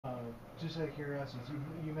just out of curiosity,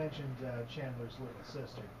 you mentioned Chandler's little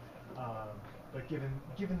sister, but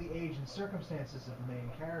given the age and circumstances of the main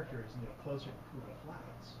character, isn't it closer to Poodle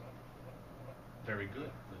Flats? Very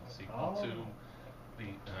good. The sequel to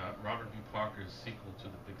the Robert B. Parker's sequel to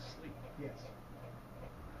The Big Sleep. Yes.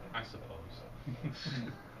 I suppose.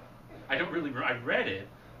 I don't really. I read it,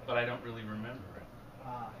 but I don't really remember it.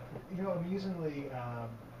 Amusingly,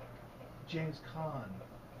 James Caan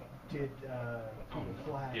did Poodle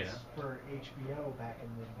Flats for HBO back in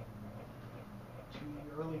the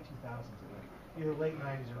early 2000s, I think. Either late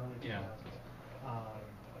 90s or early 2000s.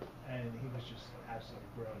 And he was just absolutely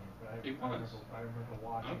brilliant. I remember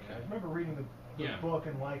watching it. I remember reading the book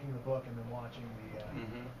and liking the book, and then watching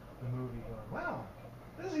the movie, going, "Wow,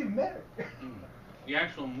 this is even better." The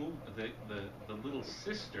actual movie, the Little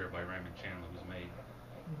Sister by Raymond Chandler, was made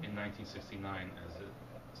in 1969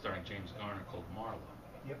 starring James Garner, called Marlowe.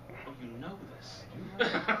 Yep. Oh, you know this.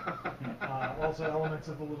 Also, elements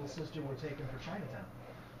of The Little Sister were taken for Chinatown.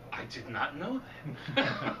 I did not know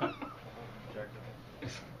that.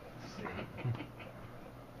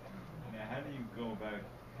 Now, how do you go about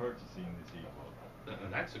purchasing this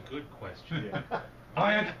ebook? That's a good question. Yeah.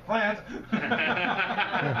 Plant.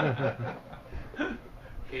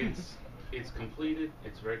 It's completed.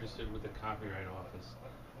 It's registered with the Copyright Office.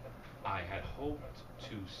 I had hoped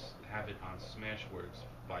to have it on Smashwords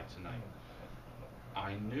by tonight.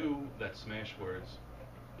 I knew that Smashwords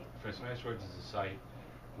is a site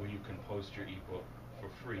where you can post your ebook for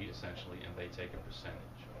free, essentially, and they take a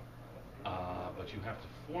percentage. But you have to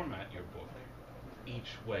format your book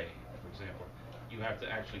each way. For example, you have to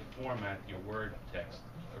actually format your Word text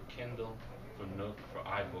for Kindle, for Nook, for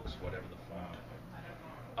iBooks, whatever the format.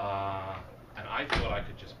 And I thought I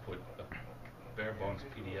could just put a bare bones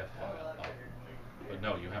PDF file up. But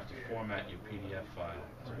no, you have to format your PDF file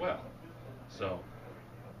as well. So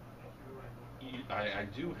I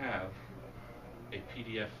do have a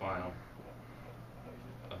PDF file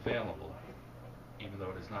available, even though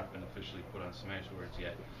it has not been officially put on Smashwords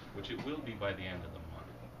yet, which it will be by the end of the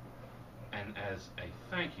month. And as a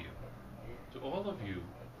thank you to all of you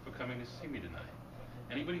for coming to see me tonight,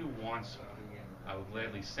 anybody who wants one, I will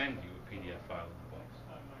gladly send you a PDF file of the books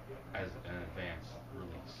as an advance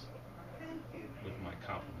release, with my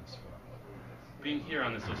compliments for being here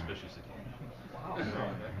on this auspicious occasion. Wow,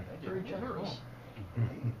 very generous.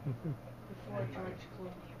 Before George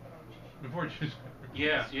Clooney approaches.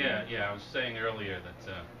 Yeah. I was saying earlier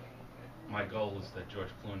that my goal is that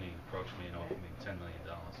George Clooney approached me and offered me $10 million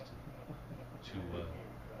to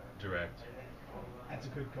direct. That's a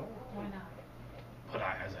good goal. Why not? But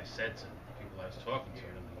as I said to people I was talking to,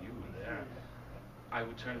 and you were there, I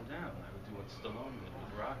would turn it down. I would do what Stallone did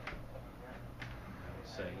with Rocky. I would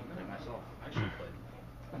say, myself, I should play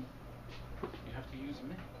them. You have to use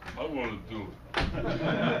me. I want to do it.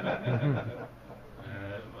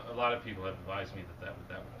 A lot of people have advised me that would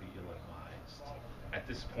be ill-advised. At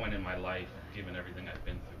this point in my life, given everything I've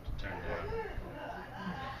been through, to turn down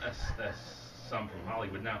that's some from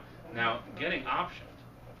Hollywood. Now getting optioned,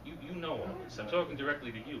 you know all this. I'm talking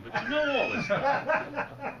directly to you, but you know all this stuff.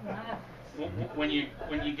 When you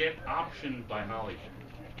get optioned by Hollywood,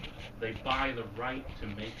 they buy the right to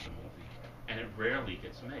make the movie, and it rarely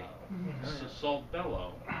gets made. So Saul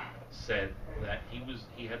Bellow said that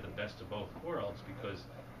he had the best of both worlds, because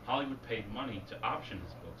Hollywood paid money to option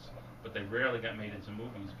his books, but they rarely got made into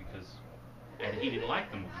movies and he didn't like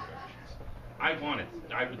the movie versions. I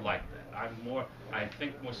would like that. I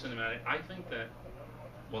think more cinematic. I think that,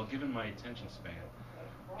 well, given my attention span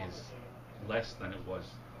is less than it was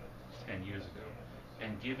 10 years ago,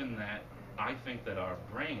 and given that I think that our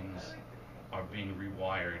brains are being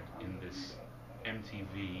rewired in this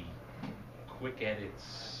MTV quick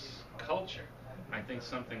edits culture, I think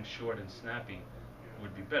something short and snappy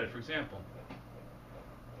would be better. For example,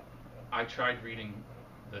 I tried reading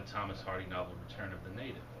the Thomas Hardy novel Return of the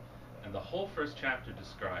Native, and the whole first chapter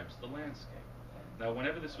describes the landscape. Now,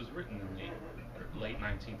 whenever this was written in the late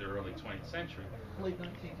 19th or early 20th century, Late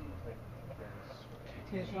 19th.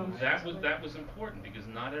 that was important, because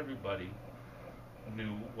not everybody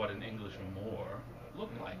knew what an English moor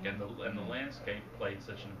looked like, and the landscape played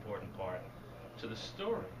such an important part to the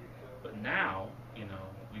story. But now,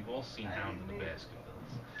 we've all seen Hound of the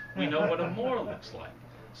Baskervilles. We know what a moor looks like.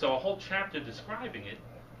 So a whole chapter describing it,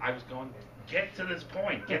 I was going, get to this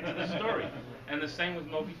point, get to the story. And the same with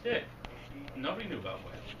Moby Dick. Nobody knew about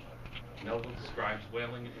whaling. Melville describes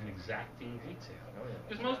whaling in exacting detail,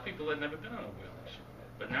 because most people had never been on a whaling ship.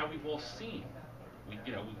 But now we've all seen. We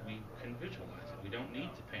can visualize it. We don't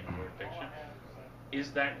need to paint a word picture.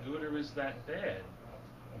 Is that good or is that bad?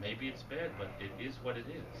 maybe it's bad, but it is what it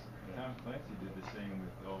is. Tom Clancy did the same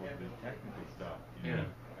with all of the technical stuff. You know?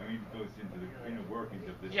 I mean, it goes into the inner workings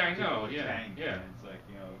of this know, particular yeah, tank, yeah. and it's like,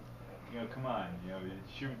 come on, it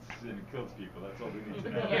shoots and it kills people. That's all we need to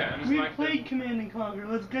know. Yeah, and it's We like played Command and Conquer.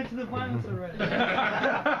 Let's get to the violence already.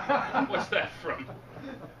 What's that from?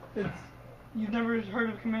 You've never heard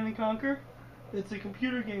of Command and Conquer? It's a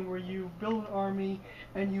computer game where you build an army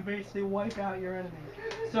and you basically wipe out your enemy.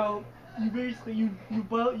 So you basically you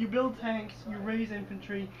build tanks, you raise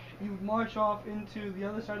infantry, you march off into the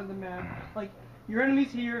other side of the map. Like your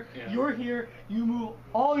enemy's here, you're here, you move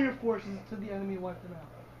all your forces to the enemy and wipe them out.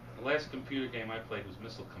 The last computer game I played was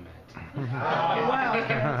Missile Command. Wow.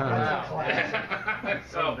 That's a classic.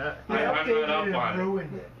 So They I'm updated not up and on it.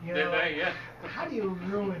 ruined it. You Did know? they? Yeah. How do you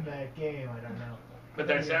ruin that game? I don't know. But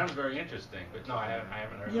that sounds very interesting. But no, I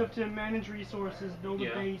haven't heard You of have to manage resources, build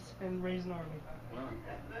a base, and raise an army. Wow.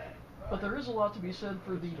 But there is a lot to be said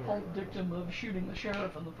for the pulp dictum of shooting the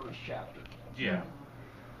sheriff in the first chapter. Yeah.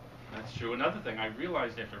 That's true. Another thing I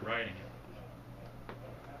realized after writing it,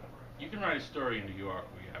 you can write a story in New York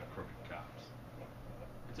where you have crooked cops.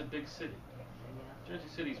 It's a big city. Jersey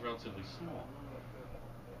City's relatively small.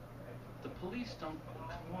 The police don't come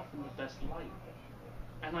off in the best light.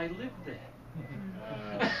 And I lived there.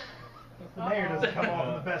 The mayor doesn't come off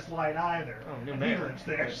in the best light either. Oh, new He mayor. lives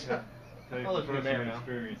there. So. Tell you from personal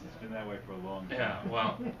experience, it's been that way for a long time. Yeah,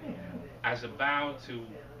 well, as a bow to,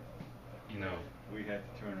 we had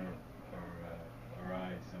to turn our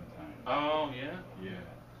eyes sometimes. Oh, yeah? Yeah.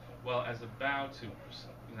 Well, as a bow to,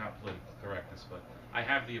 not political correctness, but I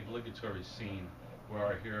have the obligatory scene where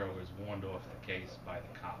our hero is warned off the case by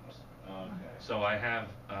the cops. Okay. So I have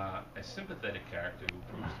a sympathetic character who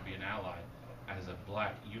proves to be an ally as a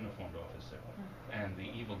black uniformed officer, and the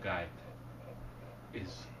evil guy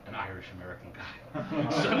is an Irish American guy.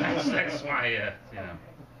 So that's my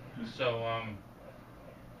So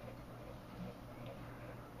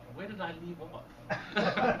where did I leave off?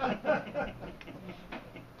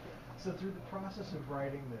 So through the process of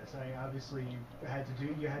writing this, I mean, obviously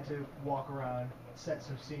you had to walk around, set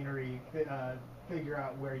some scenery, figure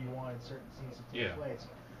out where you wanted certain scenes to take place.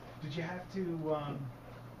 Did you have to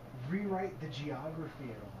rewrite the geography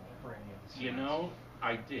at all for any of the scenes?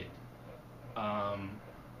 I did.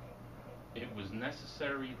 It was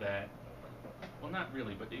necessary that, well, not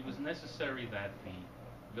really, but it was necessary that the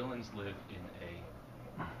villains live in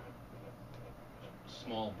a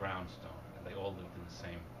small brownstone, and they all lived in the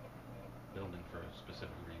same building for a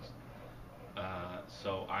specific reason.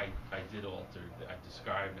 So I did alter. I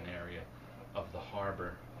described an area of the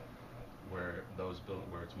harbor where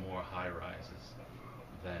where it's more high rises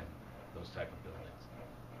than those type of buildings.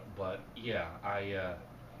 But yeah,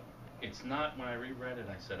 it's not, when I reread it,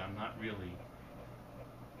 I said I'm not really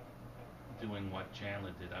doing what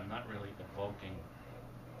Chandler did. I'm not really evoking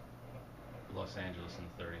Los Angeles in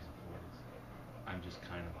the 30s and 40s. I'm just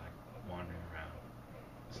kind of like wandering around.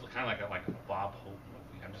 It's kind of like a Bob Hope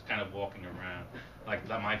movie. I'm just kind of walking around, like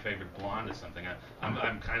My Favorite Blonde or something.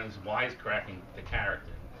 I'm kind of this wisecracking. The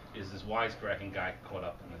character is this wisecracking guy caught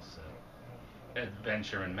up in this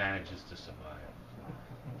adventure and manages to survive.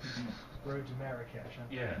 Road to Marrakesh, huh?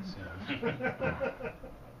 Yes, yeah.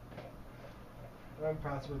 I'm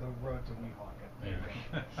possibly the road to Weehawken.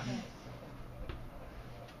 Yeah.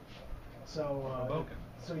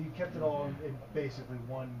 So you kept it all in basically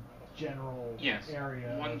one general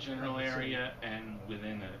area. One general area, and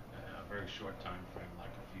within a very short time frame, like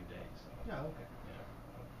a few days. Yeah, okay.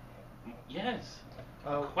 Yeah. Yes.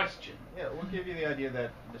 Question. Yeah, what gave you the idea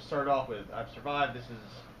that to start off with, I've survived, this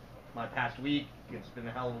is my past week, it's been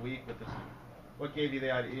a hell of a week, but what gave you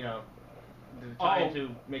the idea, to tie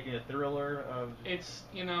into making a thriller of... It's,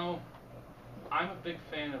 I'm a big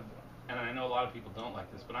fan of, and I know a lot of people don't like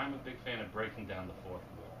this, but I'm a big fan of breaking down the fourth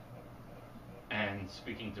wall and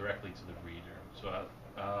speaking directly to the reader. So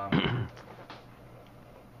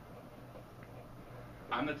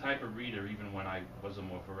I'm the type of reader, even when I was a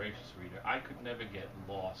more voracious reader, I could never get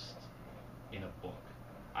lost in a book.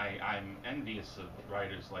 I'm envious of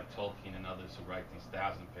writers like Tolkien and others who write these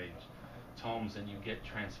 1,000-page tomes, and you get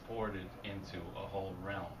transported into a whole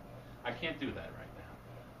realm. I can't do that right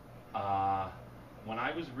now. When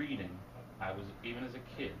I was reading, even as a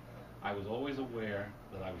kid, I was always aware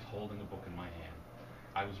that I was holding a book in my hand.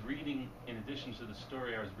 I was reading, in addition to the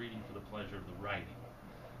story, I was reading for the pleasure of the writing.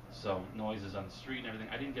 So noises on the street and everything,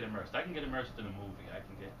 I didn't get immersed. I can get immersed in a movie, I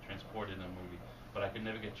can get transported in a movie, but I could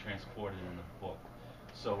never get transported in a book.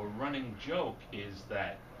 So a running joke is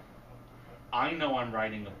that I know I'm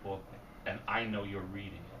writing a book and I know you're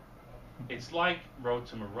reading it. It's like Road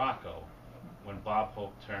to Morocco, when Bob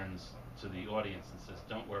Hope turns to the audience and says,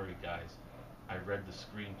 "Don't worry, guys. I read the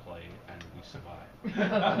screenplay and we survived."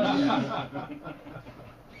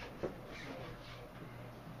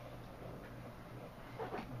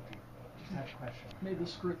 Just have a question. May the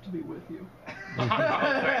script be with you.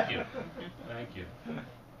 Thank you. Thank you.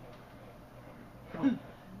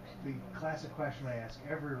 The classic question I ask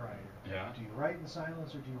every writer. Yeah. Do you write in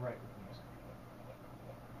silence or do you write with music?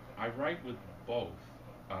 I write with both.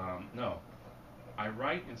 No. I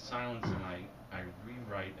write in silence and I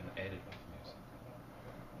rewrite and edit with music.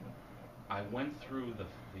 I went through the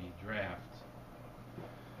draft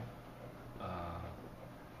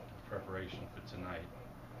preparation for tonight,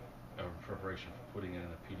 or preparation for putting it in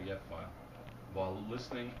a PDF file, while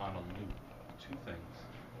listening on a loop. Two things.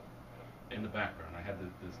 In the background, I had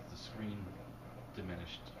the screen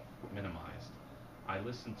minimized. I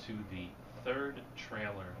listened to the third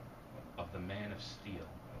trailer of The Man of Steel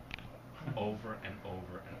over and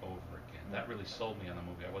over and over again. That really sold me on the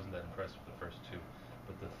movie. I wasn't that impressed with the first two,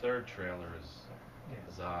 but the third trailer is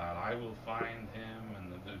I will find him,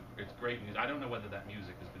 and it's great music. I don't know whether that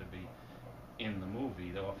music is going to be in the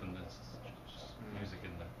movie. Often there's music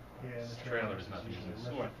in the trailer is not usually the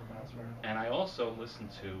score. And I also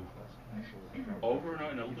listened to over and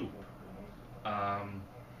over in a loop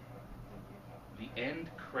the end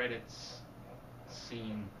credits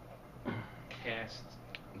scene cast,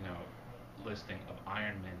 listing of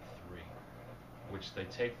Iron Man 3, which they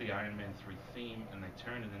take the Iron Man 3 theme and they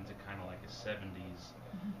turn it into kind of like a 70s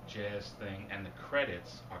jazz thing, and the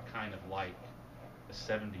credits are kind of like a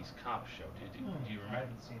 70s cop show. Do you remember? I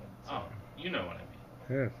haven't seen it. Oh, you know what I mean.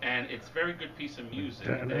 Yes. And it's a very good piece of music.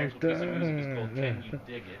 The actual piece of music is called Can You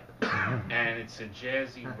Dig It? And it's a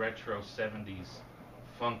jazzy, retro 70s,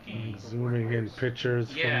 funky... Zooming in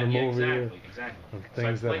pictures from the movie. Exactly.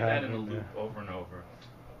 Things so I played that in a happened, loop over and over,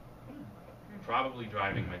 probably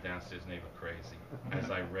driving my downstairs neighbor crazy as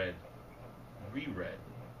I reread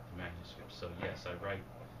the manuscript. So yes, I write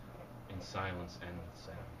in silence and with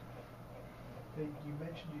sound. You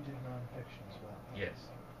mentioned you did nonfiction as well. Yes.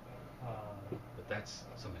 But that's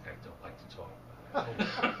something I don't like to talk about.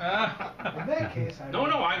 In that case,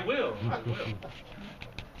 I will.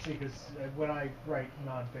 See, because when I write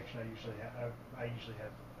nonfiction, I usually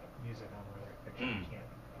have music on when I write fiction.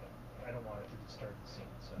 I don't want it to disturb the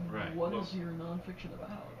scene. So. Right. What is your nonfiction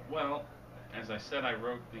about? Well, as I said, I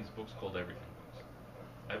wrote these books called Everything books.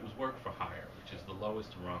 It was work for hire, which is the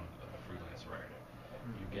lowest rung of a freelance writer.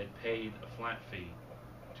 You get paid a flat fee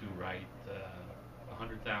to write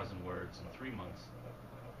 100,000 words in 3 months,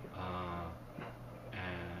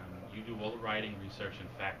 and you do all the writing, research, and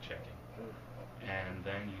fact checking, and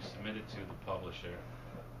then you submit it to the publisher,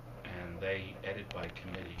 and they edit by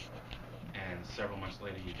committee, and several months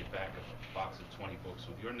later you get back a box of 20 books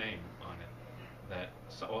with your name on it that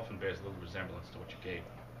so often bears a little resemblance to what you gave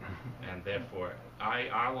them. And therefore,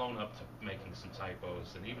 I'll own up to making some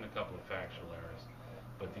typos and even a couple of factual errors,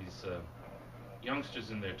 but these youngsters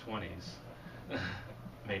in their 20s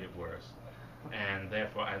made it worse. And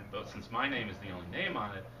therefore, but since my name is the only name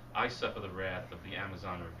on it, I suffer the wrath of the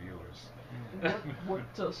Amazon reviewers. What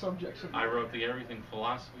subjects have you I wrote the Everything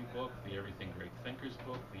Philosophy book, the Everything Great Thinkers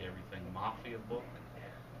book, the Everything Mafia book,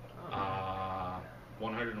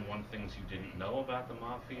 101 Things You Didn't Know About the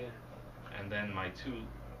Mafia, and then my two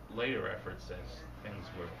later efforts as things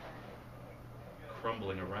were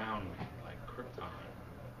crumbling around me like Krypton.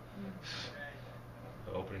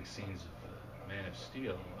 The opening scenes of Man of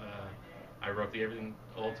Steel. I wrote the Everything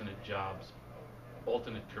Alternate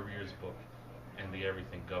Careers book and the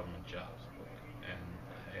Everything Government Jobs book. And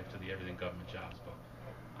after the Everything Government Jobs book,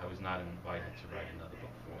 I was not invited to write another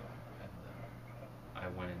book for them.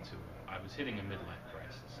 And I was hitting a midlife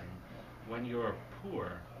crisis. And when you're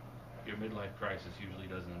poor, your midlife crisis usually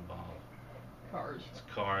doesn't involve cars. It's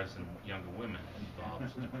cars and younger women. It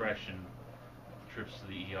involves depression, trips to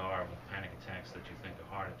the ER with panic attacks that you think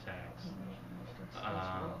are heart attacks. That's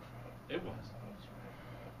rough. It was.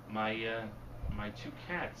 My two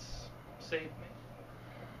cats saved me,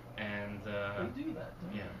 and they do that.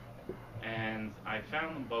 Don't yeah. And I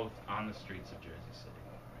found them both on the streets of Jersey City.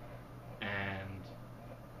 And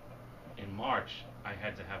in March, I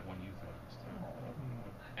had to have one euthanized,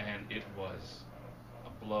 and it was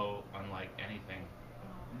a blow unlike anything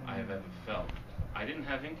I have ever felt. I didn't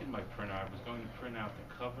have ink in my printer. I was going to print out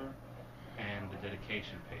the cover and the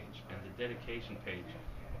dedication page. And the dedication page,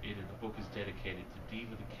 the book is dedicated to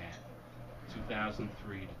Deva the Cat,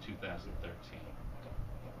 2003 to 2013,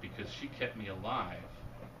 because she kept me alive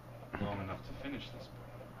long enough to finish this book.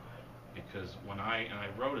 Because I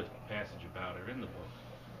wrote a passage about her in the book,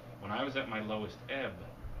 when I was at my lowest ebb,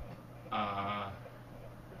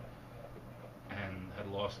 and had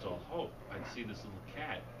lost all hope, I'd see this little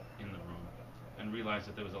cat in the room and realize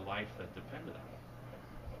that there was a life that depended on it.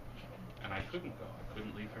 And I couldn't go. I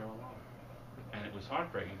couldn't leave her alone. And it was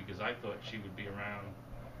heartbreaking because I thought she would be around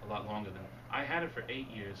a lot longer than... I had her for 8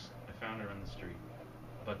 years. I found her on the street.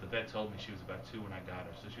 But the vet told me she was about 2 when I got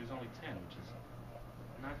her. So she was only 10, which is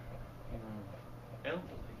not,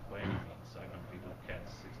 elderly by any means. I've known people with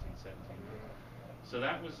cats 16, 17 years. So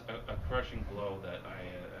that was a crushing blow that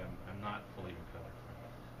I'm not fully recovered from.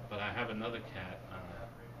 But I have another cat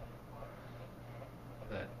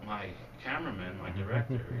that my cameraman, my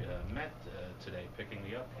director, met today picking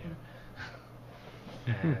me up here.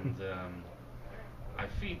 And I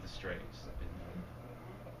feed the strays in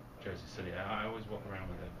Jersey City. I always walk around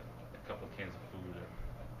with a couple of cans of food or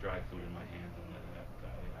dry food in my hand.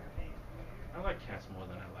 And I like cats more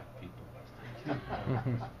than I like people.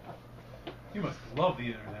 You must love the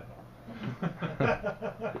internet.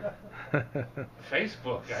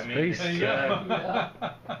 Facebook, I mean.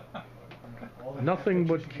 Nothing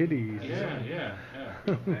but kitties. Yeah.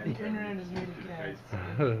 The internet is made of cats.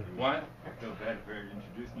 What? I feel bad for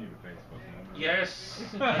introducing you to Facebook. Yes.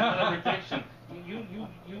 Another addiction.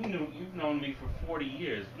 You've known me for 40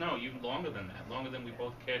 years. No, you've longer than that. Longer than we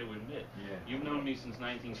both care to admit. Yeah. You've known me since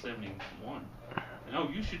 1971. No,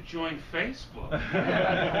 you should join Facebook.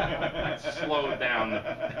 That slowed down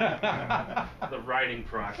the writing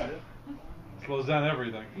process. Slows down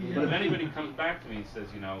everything. But if anybody comes back to me and says,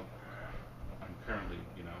 I'm currently,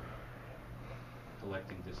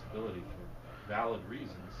 collecting disability for valid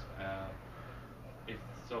reasons, if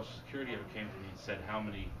Social Security ever came to me and said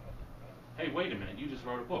hey, wait a minute, you just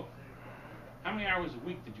wrote a book. How many hours a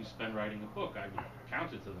week did you spend writing a book? I would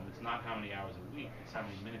count it to them. It's not how many hours a week, it's how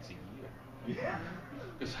many minutes a year. Yeah.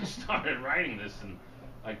 Because I started writing this in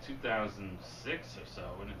like 2006 or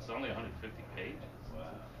so, and it's only 150 pages.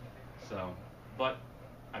 Wow. So, but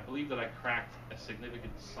I believe that I cracked a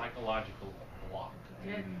significant psychological block.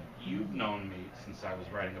 You've known me since I was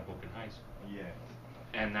writing a book in high school. Yes.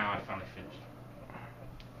 And now I finally finished it.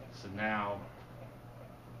 So now,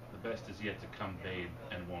 the best is yet to come, babe,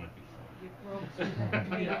 and won't it be fun? You broke through that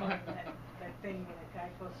paper, that thing where the guy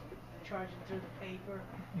goes charging through the paper.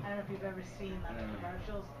 I don't know if you've ever seen like the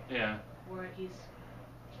commercials. Yeah. Where he's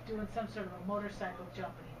doing some sort of a motorcycle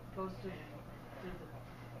jump and he goes through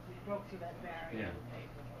we broke through that barrier of the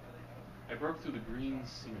paper. I broke through the green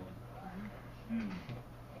ceiling.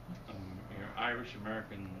 Your Irish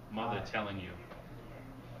American mother telling you,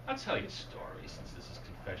 I'll tell you a story since this is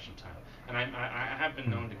confession time. And I have been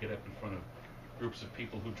known to get up in front of groups of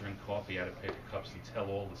people who drink coffee out of paper cups and tell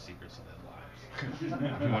all the secrets of their lives.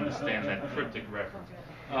 If you understand that cryptic reference.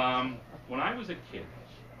 When I was a kid,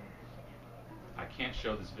 I can't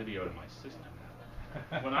show this video to my sister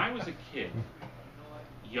now. When I was a kid,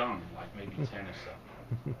 young, like maybe 10 or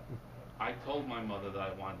so, I told my mother that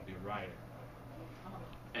I wanted to be a writer.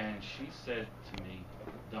 And she said to me,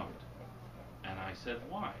 don't. And I said,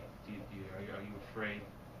 why? Are you afraid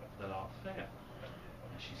that I'll fail?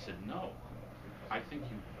 And she said, no. I think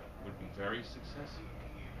you would be very successful,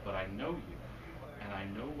 but I know you, and I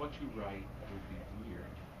know what you write will be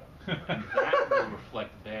weird. And that will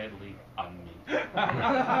reflect badly on me.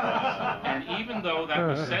 And even though that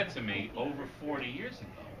was said to me over 40 years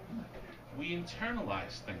ago, we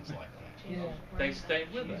internalize things like that. Yeah. They stay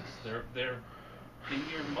with us. They're in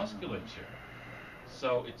your musculature.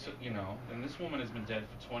 So it's, and this woman has been dead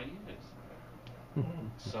for 20 years.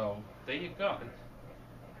 So there you go.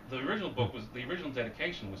 The original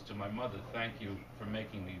dedication was to my mother. Thank you for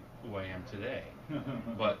making me who I am today.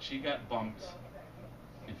 But she got bumped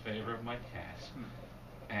in favor of my cat,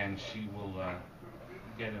 and she will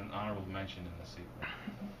get an honorable mention in the sequel.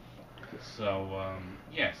 So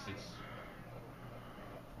yes, it's.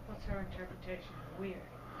 What's her interpretation of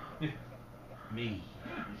weird? Me.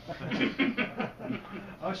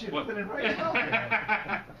 Oh, she put it right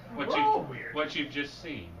now. What you've just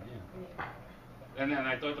seen. Yeah. And then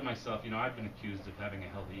I thought to myself, I've been accused of having a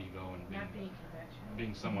healthy ego and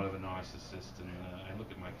being somewhat of a narcissist, and I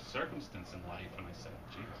look at my circumstance in life and I say,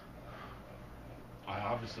 geez, I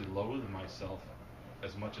obviously loathe myself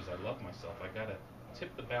as much as I love myself. I gotta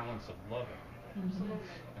tip the balance of loving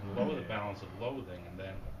and lower the balance of loathing, and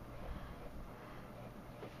then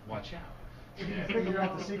watch out. If you figure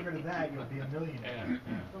out the secret of that, you'll be a millionaire.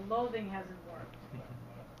 Yeah. The loathing hasn't worked.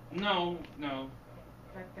 No.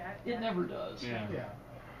 It never does. Yeah.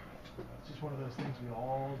 It's just one of those things we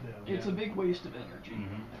all do. It's a big waste of energy.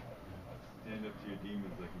 Stand up to your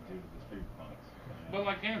demons like you do to the street punks. Well,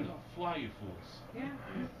 like Gandalf, fly, you fools. Yeah.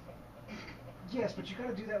 Yes, but you got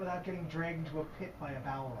to do that without getting dragged into a pit by a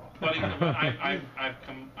Balrog. But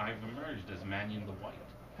I've emerged as Mannion the White.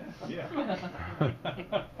 Yeah.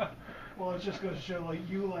 Well, it just goes to show, like,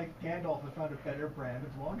 you, like Gandalf, have found a better brand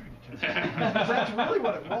of laundry detergent. Because that's really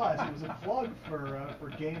what it was. It was a plug for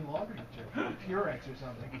Gain laundry detergent, Purex or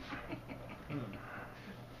something.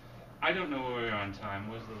 I don't know where we are on time.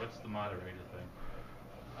 What's the moderator thing?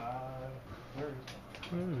 Where is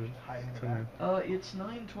it? Hiding in the back. It's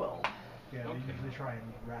 9:12. Yeah, Okay. they usually try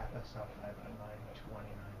and wrap us up at 9:20,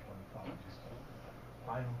 9:25.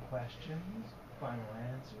 Final questions, final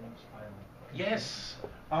answers, final... Yes.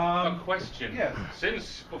 A question. Yes.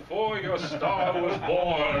 Since before your star was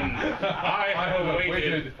born, I have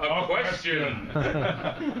awaited a question.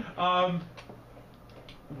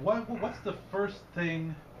 What's the first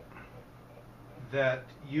thing that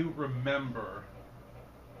you remember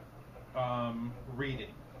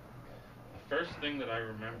reading? The first thing that I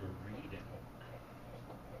remember reading.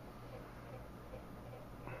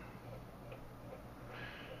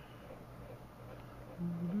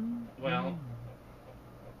 Well,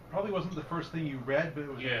 Probably wasn't the first thing you read, but it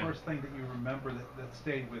was Yeah. the first thing that you remember that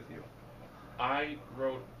stayed with you. I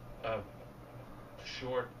wrote a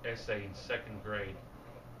short essay in second grade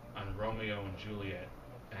on Romeo and Juliet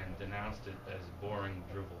and denounced it as boring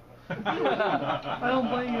drivel. I don't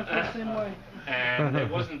blame you the same way. And it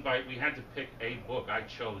wasn't we had to pick a book. I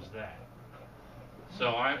chose that.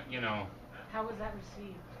 So How was that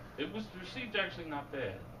received? it was received actually not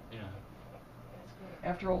bad. Yeah. That's good.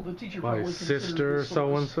 After all, the teacher My probably considered sister the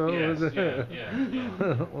so and source. so. Yes, Was it?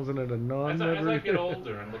 yeah. Wasn't it a non? As I get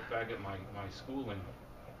older and look back at my schooling,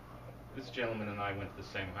 this gentleman and I went to the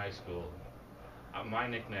same high school. My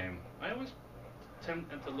nickname, I always tend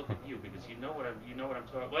to look at you because you know what I'm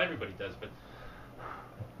talking. Well, everybody does, but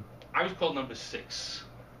I was called number 6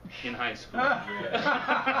 in high school. Well,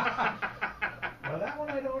 that one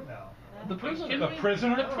I don't know. The prisoner. The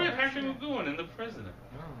prisoner? Patrick McGowan and the president.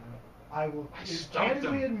 I will I stumped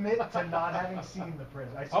candidly him. admit to not having seen the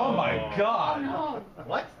prison. I Oh saw my it. God! No.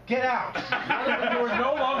 What? Get out! You are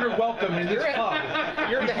no longer welcome in this club.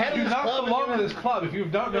 You're the head of You do this not club. belong to this club if you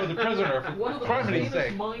don't know the prisoner. For One of the most harmony's famous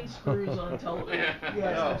sake. mind screws on television.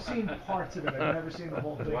 Yes, No. I've seen parts of it. I've never seen the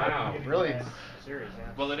whole thing. Wow. Really serious.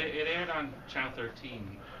 Yeah. Well, it aired on Channel 13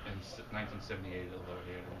 in 1978, although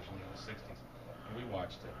it aired originally in the 60s. And we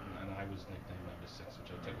watched it, and I was nicknamed number 6,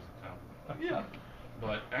 which I took as a compliment. Yeah.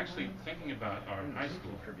 But actually, thinking about our high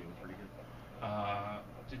school, Tribute was pretty good.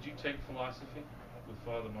 did you take philosophy with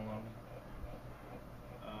Father Maloney?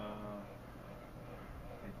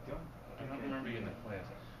 I don't remember you in the class.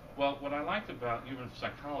 Well, what I liked about you were in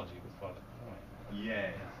psychology with Father Coyne.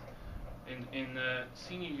 Yes. In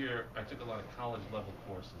senior year, I took a lot of college level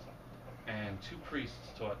courses, and 2 priests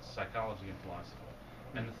taught psychology and philosophy.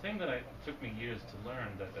 And the thing that took me years to learn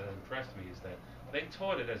that impressed me is that they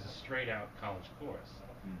taught it as a straight out college course.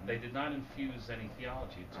 Mhm. They did not infuse any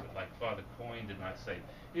theology into it, like Father Coyne did not say,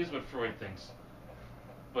 here's what Freud thinks,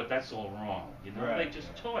 but that's all wrong. You know, Right. they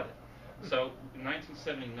just taught it. So in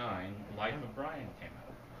 1979, Life of Brian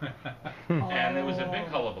came out, and there was a big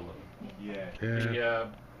hullabaloo. Yeah. The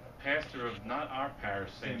pastor of not our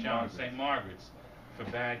parish, St. St. John's, Margaret's. St. Margaret's, for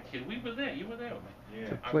bad kids. We were there. You were there with me.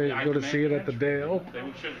 Yeah. Go to see it at the Dale. They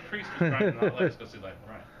were sure the priest was trying to not let us go see Life of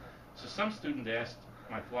Brian. So some student asked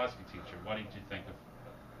my philosophy teacher, "What did you think of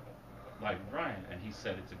Life of Brian?" And he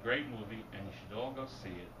said, "It's a great movie, and you should all go see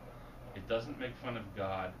it. It doesn't make fun of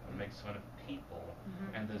God, it makes fun of people,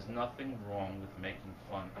 and there's nothing wrong with making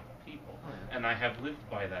fun of people." And I have lived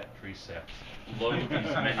by that precept, lo these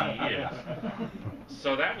many years.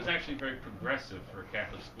 So that was actually very progressive for a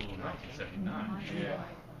Catholic school in 1979. Yeah.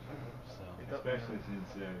 So, Especially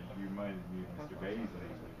since you reminded me of Mr. Baisley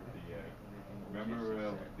with the,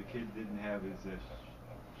 remember the kid didn't have his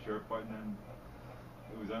shirt button on,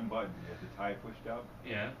 it was unbuttoned, he had the tie pushed up.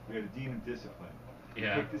 yeah. We had a dean of discipline. He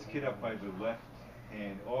Yeah. picked this kid up by the left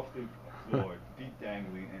hand off the floor, feet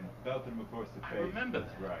dangling, and belted him across the face. I remember with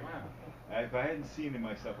his that. Right. Wow. If I hadn't seen it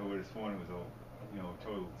myself, I would have sworn it was a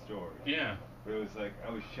total story. Yeah. But it was like, I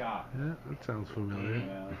was shocked. Yeah, that sounds familiar.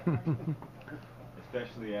 Yeah.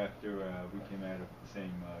 Especially after we came out of the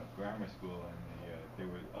same grammar school, and they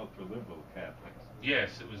were ultra-liberal Catholics.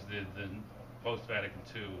 Yes, it was the post-Vatican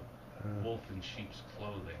II wolf in sheep's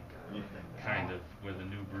clothing, Yeah. kind of, were the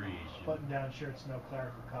new breed. Button-down shirts, no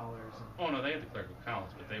clerical collars. And Oh no, they had the clerical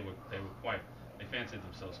collars, but they were they fancied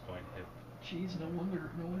themselves quite hip. Jeez, no wonder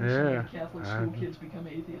Yeah. some Catholic school kids become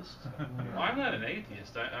atheists. Well, I'm not an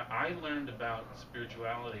atheist. I learned about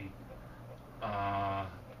spirituality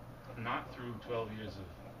not through 12 years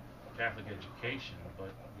of Catholic education, but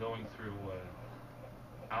going through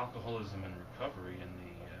alcoholism and recovery in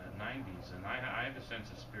the 90s, and I have a sense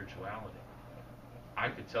of spirituality. I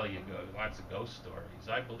could tell you lots of ghost stories.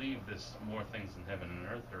 I believe this more things in heaven and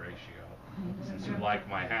earth ratio, since you like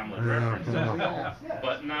my Hamlet references,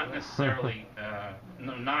 but not necessarily,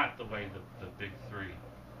 no, not the way the big three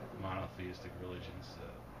monotheistic religions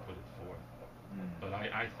put it forth. But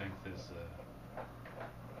I think there's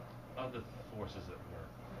other forces at work,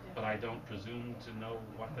 but I don't presume to know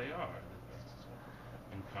what they are. It's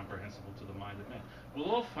incomprehensible to the mind of man. We'll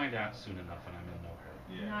all find out soon enough, and I'm in no hurry.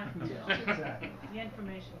 Yeah. Exactly. The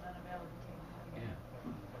information's unavailable to you.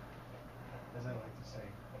 Yeah. As I like to say.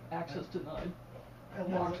 Access denied.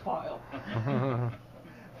 And Locked file.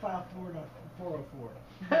 File 404.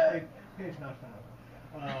 Page not found.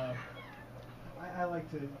 I like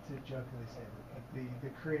to jokingly say that the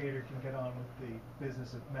creator can get on with the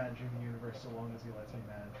business of managing the universe so long as he lets me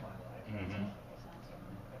manage my life.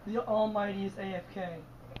 Mm-hmm. The Almighty is AFK.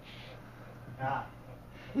 Ah.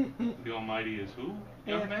 The Almighty is who?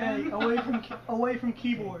 Young man? AFK, away from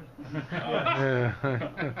keyboard. Yeah.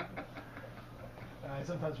 I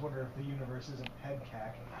sometimes wonder if the universe isn't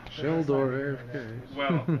headcack. Sheldor AFK. Well, I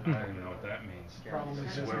don't even know what that means. Problem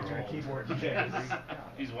exists We're between a old. keyboard and chair.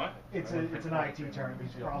 He's what? It's an IT term.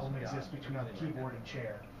 The problem exists between a keyboard and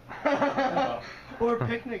chair. Or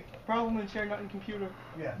picnic. Problem in chair, not in computer.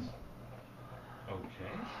 Yes.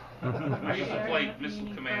 Okay. I used to play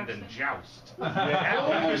Missile Command and Joust.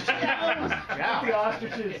 Joust. The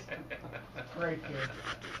ostriches. Great kid.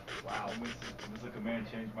 Wow, Missile Command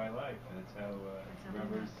changed my life. That's how,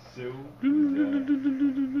 remember Sue?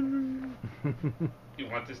 You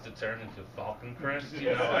want this to turn into Falcon Crest?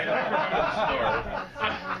 You know, I don't remember the story.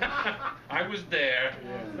 I was there.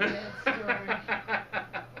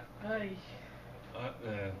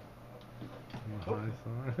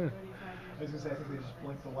 I was going to say, I think they just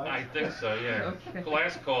blinked the lights. I think so, yeah. Okay.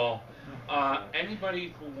 Last call.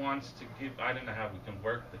 Anybody who wants to give, I don't know how we can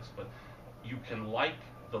work this, but you can like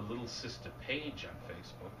the Little Sister page on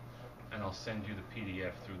Facebook, and I'll send you the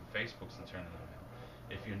PDF through the Facebooks and turn it on.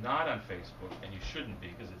 If you're not on Facebook, and you shouldn't be,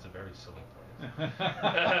 because it's a very silly place.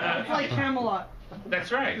 It's like Camelot.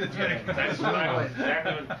 That's right. That's what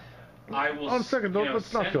I will. On second thought,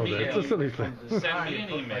 let's not go there. It's a silly thing. Send me an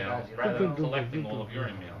email rather than collecting all of your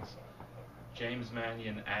emails.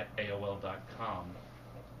 JamesMannion@AOL.com,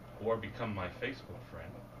 or become my Facebook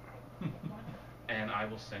friend, and I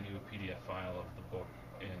will send you a PDF file of the book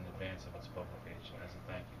in advance of its publication as a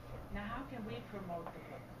thank you for it. Now, how can we promote the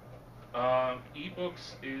book?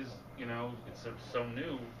 Ebooks is, it's so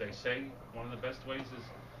new. They say one of the best ways is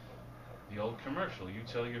the old commercial. You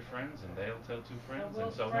tell your friends, and they'll tell two friends,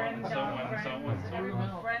 and so on and so on and so on and so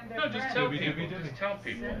on. No, just tell people. Just tell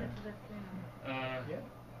people. Send it to the, Yeah.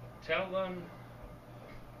 Tell them.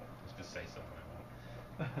 Let's just say something.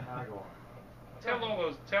 Tell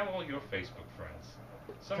all your Facebook friends.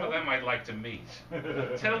 Some of them I'd like to meet.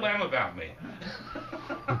 Tell them about me.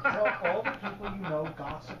 Tell all the people you know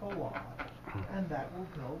gossip a lot, and that will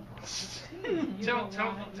build positive.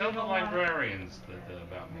 Tell the librarians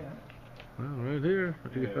about me. Yeah. Well, right here.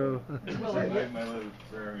 You go. Well, My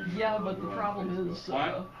librarian. yeah, but the problem is.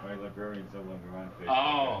 What? My librarian's no longer on Facebook.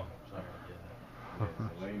 Oh.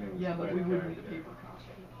 Yeah, but we would need a paper copy.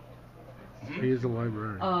 He's a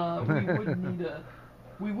librarian.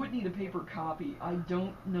 We would need a paper copy. I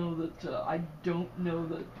don't know that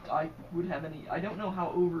I would have any. I don't know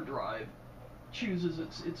how Overdrive chooses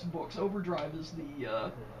its books. Overdrive is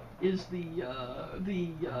the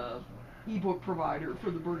ebook provider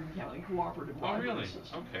for the Bergen County Cooperative Library really?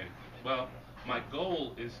 System. Okay. Well, my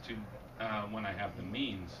goal is to, when I have the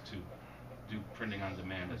means, to do printing on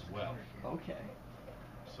demand as well. Okay.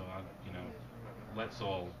 So let's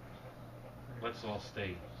all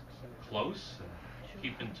stay close and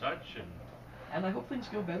keep in touch, And I hope things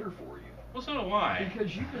go better for you. well, so do I.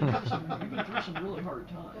 Because you've been through some really hard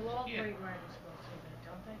times. well, all Yeah. great writers go through that,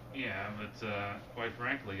 don't they? Yeah, but quite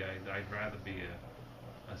frankly, I'd rather be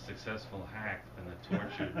a successful hack than a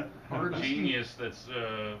tortured Artist. genius that's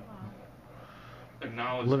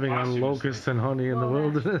acknowledged Living on posthumously. locusts and honey in the Well,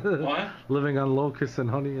 wilderness. What? Living on locusts and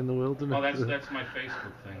honey in the wilderness. Well, that's my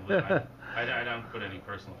Facebook thing. I don't put any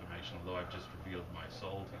personal information, although I've just revealed my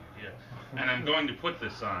soul to you here. And I'm going to put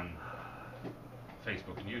this on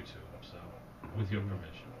Facebook and YouTube, so with your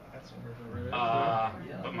permission. That's really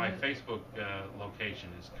But my Facebook location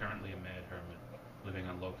is currently a mad hermit living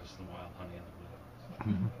on locusts and wild honey in the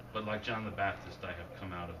wilderness. But like John the Baptist, I have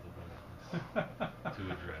come out of the wilderness to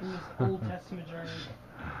address. In this Old Testament journey.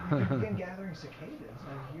 You can begin gathering cicadas. I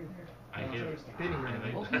hear they're I hear it. tasty.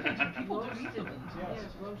 Yeah, Well, people do eat them.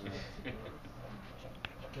 Yes, roasted.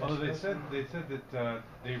 Although they said that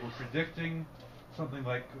they were predicting something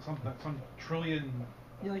like some trillion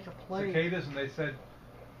Yeah, like a plague. cicadas, and they said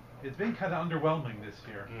it's been kind of underwhelming this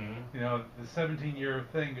year. Mm-hmm. You know, the 17-year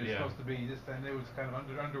thing is Yeah. supposed to be this, and it was kind of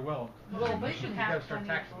underwhelmed. Well, they should should have start plenty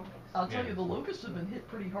of taxing. locusts. I'll tell Yeah. you, the locusts have been hit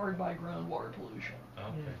pretty hard by groundwater pollution.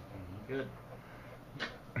 Okay. Good.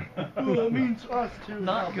 Well, that means us too.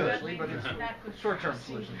 Not good. Obviously, but it's Not good short-term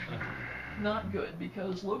procedure. solution. Not good,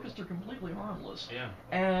 because locusts are completely harmless. Yeah.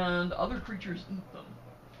 And other creatures eat them.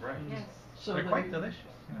 Right. Yes. So They're they, quite delicious.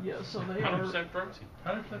 Yeah, so they are. 100% protein.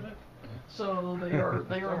 100%. So they are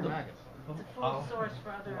the, maggots. It's a food source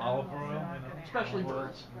for other Olive animals oil, that aren't you know. gonna especially have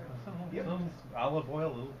birds. Yep. Little olive oil,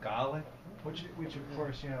 a little garlic. Which of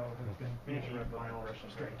course, you know, has been being eaten by all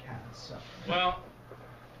the stray cats. So. Well,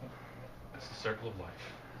 it's the circle of life.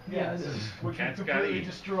 Yeah, it Yes, is. which Cats we gotta completely eat.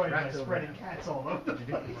 destroyed by Rats over spreading there. cats all over the You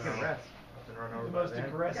didn't place. get rats. Been run over The by most that.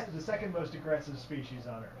 aggressive, the second most aggressive species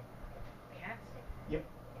on Earth. Cats? Yep.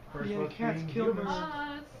 First Yeah, both cats being kill humans.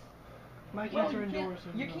 Us. My Well, cats are you can't- indoors.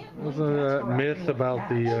 you so can't no. Was blame a cats for acting myth like about cats.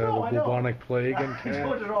 the No, I know. bubonic plague in I don't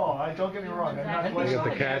cats. at all. Don't get me wrong. I'm not And To blaming get the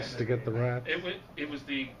besides- cats to get the rats. It was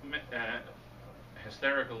the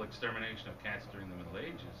hysterical extermination of cats during the Middle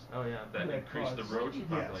Ages Oh yeah. that That increased the caused- rodent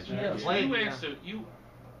yes. population. Yes. You Plague, yeah. answer you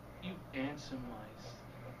answer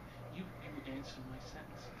you answer my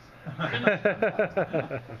sentences.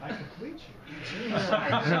 I complete you.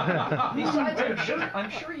 Besides, I'm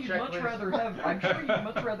sure you'd much Checklist. rather have. I'm sure you'd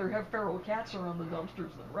much rather have feral cats around the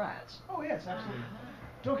dumpsters than rats. Oh yes, absolutely.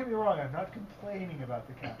 Don't get me wrong. I'm not complaining about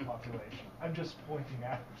the cat population. I'm just pointing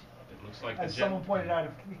out. It looks like As the someone pointed out,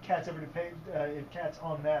 if cats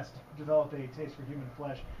en masse develop a taste for human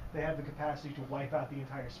flesh, they have the capacity to wipe out the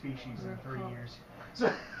entire species in 30 years.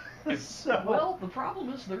 So, Well, the problem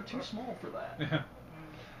is they're too small for that.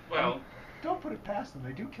 Well, don't put it past them.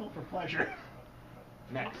 They do kill for pleasure.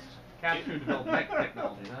 Next. Cats who develop neck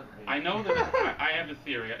technology. I know that I have a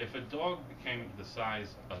theory. If a dog became the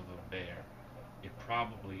size of a bear, it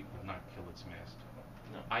probably would not kill its master.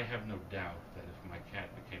 No. I have no doubt that if my cat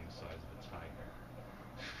became the size of a tiger,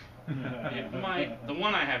 it might. The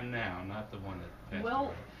one I have now, not the one that passed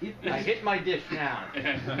Well, away. if I hit my dish now. You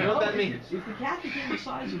know what that means? If the cat became the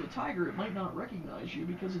size of a tiger, it might not recognize you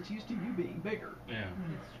because it's used to you being bigger. Yeah.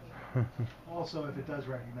 Also, if it does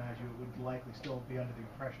recognize you, it would likely still be under the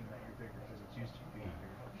impression that you're bigger because it's used to you being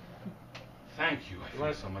bigger. Thank you. I feel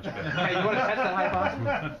wanna- so much better. Hey, you want to test that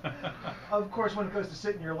hypothesis? Of course, when it goes to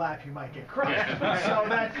sit in your lap, you might get crushed. Yeah. So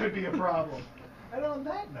that could be a problem. And on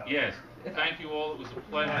that note. Yes. Thank you all. It was a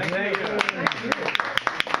pleasure. Thank you.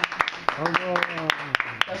 Oh, no.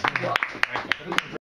 That's the Thank you.